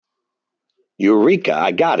Eureka,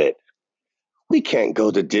 I got it. We can't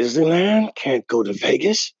go to Disneyland, can't go to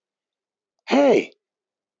Vegas. Hey,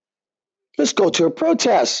 let's go to a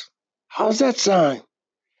protest. How's that sound?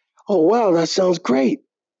 Oh, wow, that sounds great.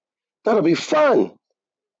 That'll be fun.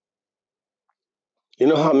 You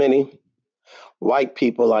know how many white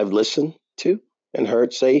people I've listened to and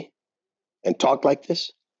heard say and talk like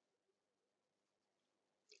this?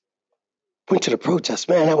 Went to the protest.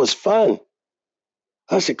 Man, that was fun.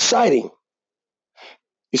 That's exciting.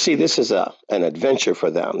 You see, this is an adventure for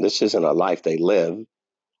them. This isn't a life they live.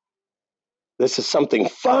 This is something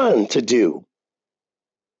fun to do.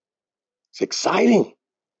 It's exciting.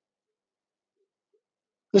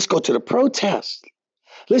 Let's go to the protest.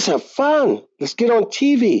 Let's have fun. Let's get on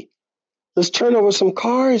TV. Let's turn over some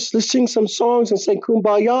cars. Let's sing some songs and say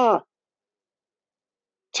kumbaya.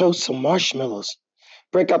 Toast some marshmallows.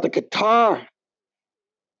 Break out the guitar.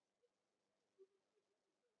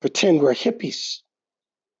 Pretend we're hippies.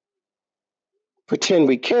 Pretend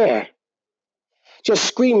we care. Just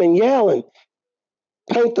scream and yell and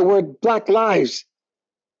paint the word Black Lives.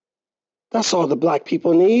 That's all the Black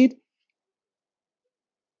people need.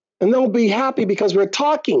 And they'll be happy because we're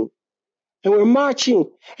talking and we're marching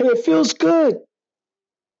and it feels good.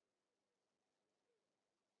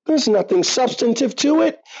 There's nothing substantive to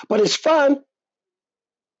it, but it's fun.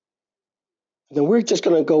 And then we're just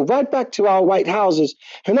going to go right back to our white houses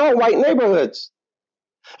and our white neighborhoods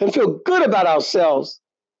and feel good about ourselves.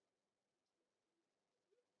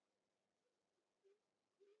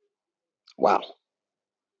 Wow.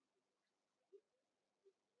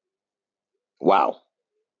 Wow.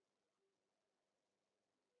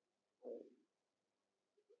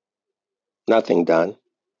 Nothing done.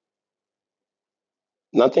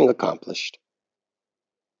 Nothing accomplished.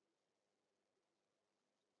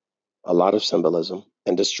 A lot of symbolism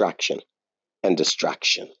and distraction and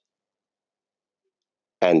distraction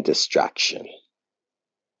and distraction.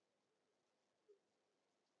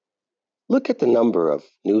 Look at the number of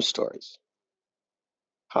news stories.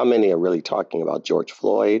 How many are really talking about George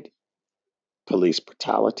Floyd, police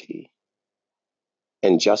brutality,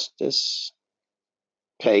 injustice,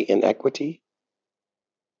 pay inequity,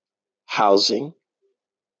 housing?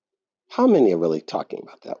 How many are really talking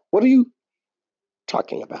about that? What are you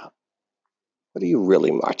talking about? What are you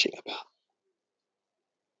really marching about?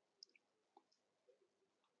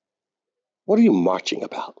 What are you marching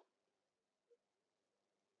about?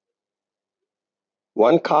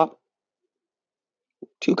 One cop,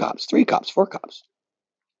 two cops, three cops, four cops,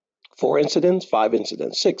 4 incidents, 5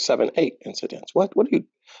 incidents, 6, 7, 8 incidents. What are you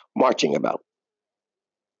marching about?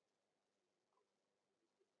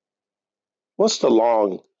 What's the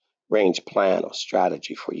long range plan or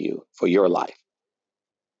strategy for you, for your life?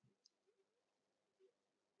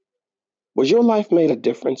 Was your life made a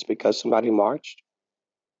difference because somebody marched?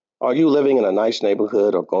 Are you living in a nice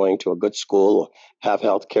neighborhood or going to a good school or have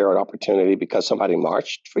health care or opportunity because somebody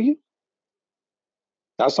marched for you?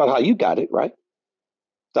 That's not how you got it, right?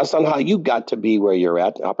 That's not how you got to be where you're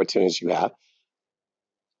at, the opportunities you have.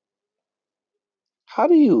 How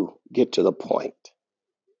do you get to the point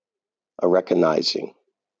of recognizing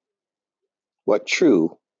what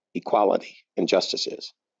true equality and justice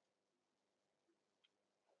is?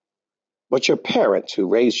 But your parents who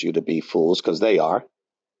raised you to be fools, because they are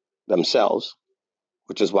themselves,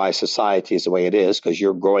 which is why society is the way it is, because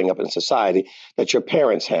you're growing up in a society that your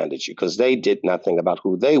parents handed you, because they did nothing about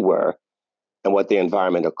who they were and what the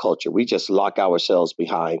environment or culture. We just lock ourselves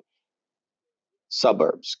behind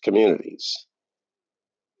suburbs, communities.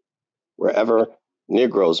 Wherever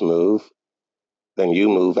Negroes move, then you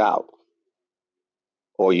move out.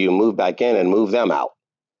 Or you move back in and move them out.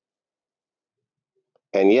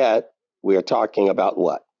 And yet, we are talking about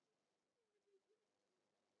what?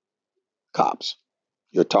 Cops.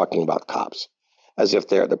 You're talking about cops as if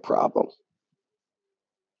they're the problem.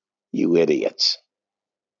 You idiots.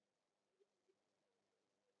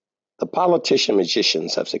 The politician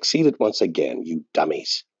magicians have succeeded once again, you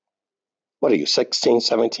dummies. What are you, 16,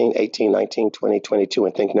 17, 18, 19, 20, 22,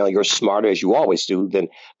 and think now you're smarter as you always do than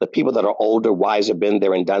the people that are older, wiser, been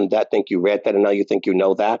there and done that, think you read that and now you think you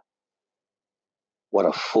know that? What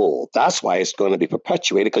a fool. That's why it's going to be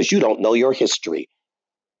perpetuated, because you don't know your history.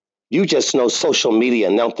 You just know social media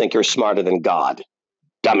and don't think you're smarter than God,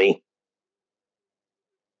 dummy.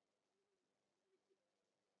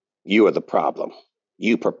 You are the problem.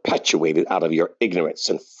 You perpetuate it out of your ignorance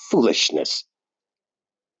and foolishness.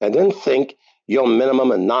 And then think your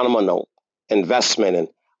minimum and nominal investment in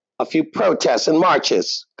a few protests and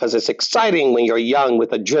marches, because it's exciting when you're young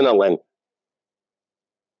with adrenaline.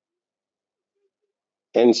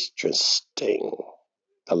 Interesting.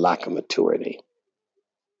 the lack of maturity,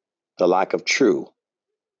 the lack of true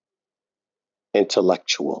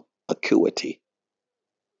intellectual acuity,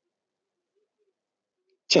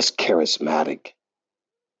 just charismatic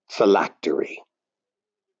phylactery.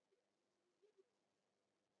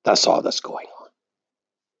 That's all that's going on.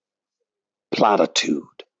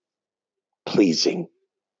 Platitude, pleasing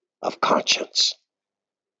of conscience,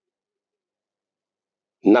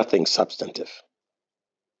 nothing substantive.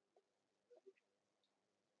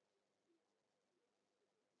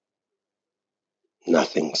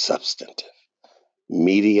 Nothing substantive.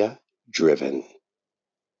 Media driven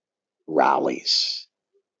rallies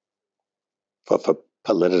for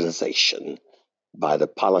politicization by the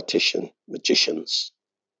politician magicians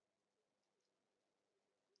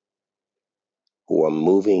who are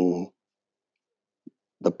moving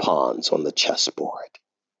the pawns on the chessboard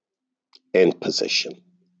in position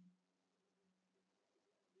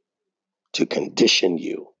to condition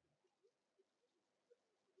you.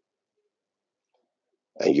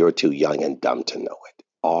 And you're too young and dumb to know it.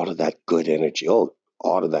 All of that good energy, all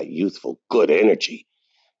of that youthful good energy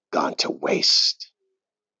gone to waste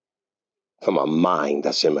from a mind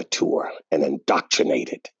that's immature and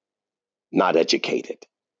indoctrinated, not educated,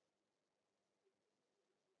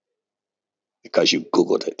 because you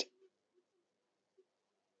Googled it.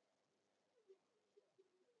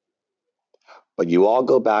 But you all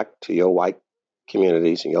go back to your white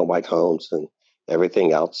communities and your white homes and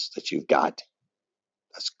everything else that you've got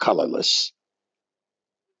that's colorless.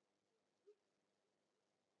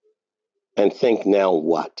 And think now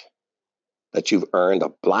what? That you've earned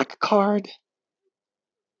a black card?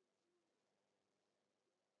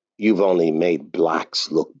 You've only made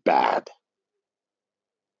blacks look bad.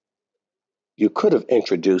 You could have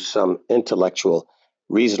introduced some intellectual,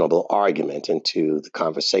 reasonable argument into the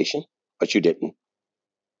conversation, but you didn't.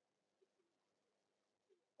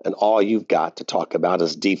 And all you've got to talk about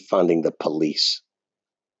is defunding the police.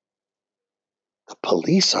 The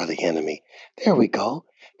police are the enemy. There we go.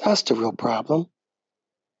 That's the real problem.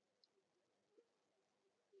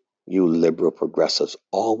 You liberal progressives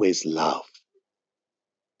always love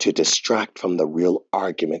to distract from the real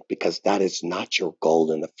argument because that is not your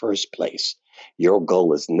goal in the first place. Your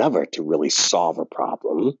goal is never to really solve a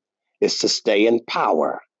problem, it's to stay in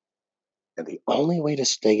power. And the only way to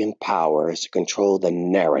stay in power is to control the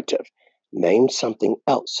narrative. Name something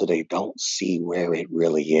else so they don't see where it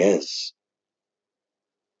really is.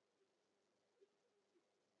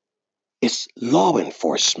 It's law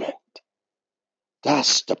enforcement.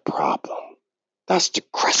 That's the problem. That's the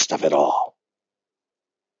crest of it all.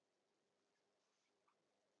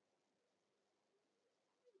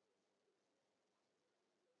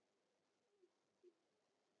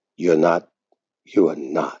 You are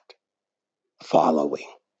not following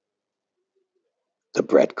the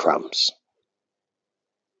breadcrumbs.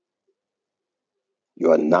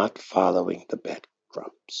 You are not following the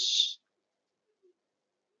breadcrumbs.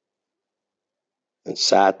 And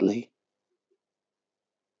sadly,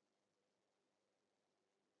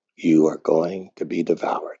 you are going to be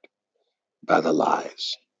devoured by the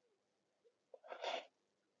lies.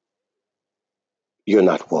 You're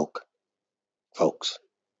not woke, folks.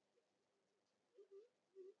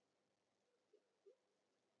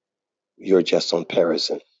 You're just on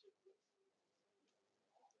Parison.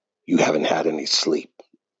 You haven't had any sleep.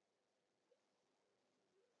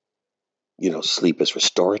 You know, sleep is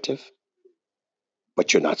restorative,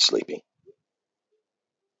 but you're not sleeping.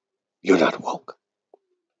 You're not woke.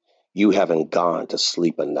 You haven't gone to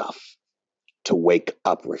sleep enough to wake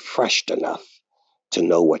up refreshed enough to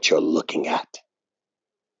know what you're looking at.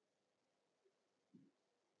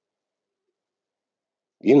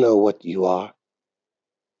 You know what you are?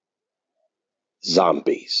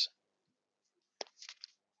 Zombies.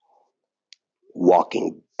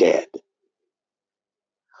 Walking dead.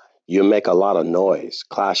 You make a lot of noise,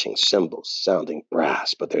 clashing cymbals, sounding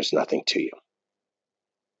brass, but there's nothing to you.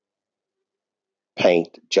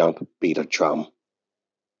 Paint, jump, beat a drum.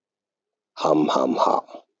 Hum, hum, hum.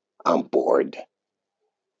 I'm bored.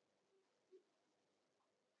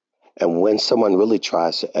 And when someone really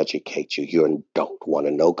tries to educate you, you don't want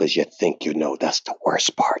to know because you think you know. That's the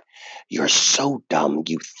worst part. You're so dumb,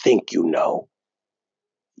 you think you know.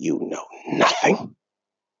 You know nothing.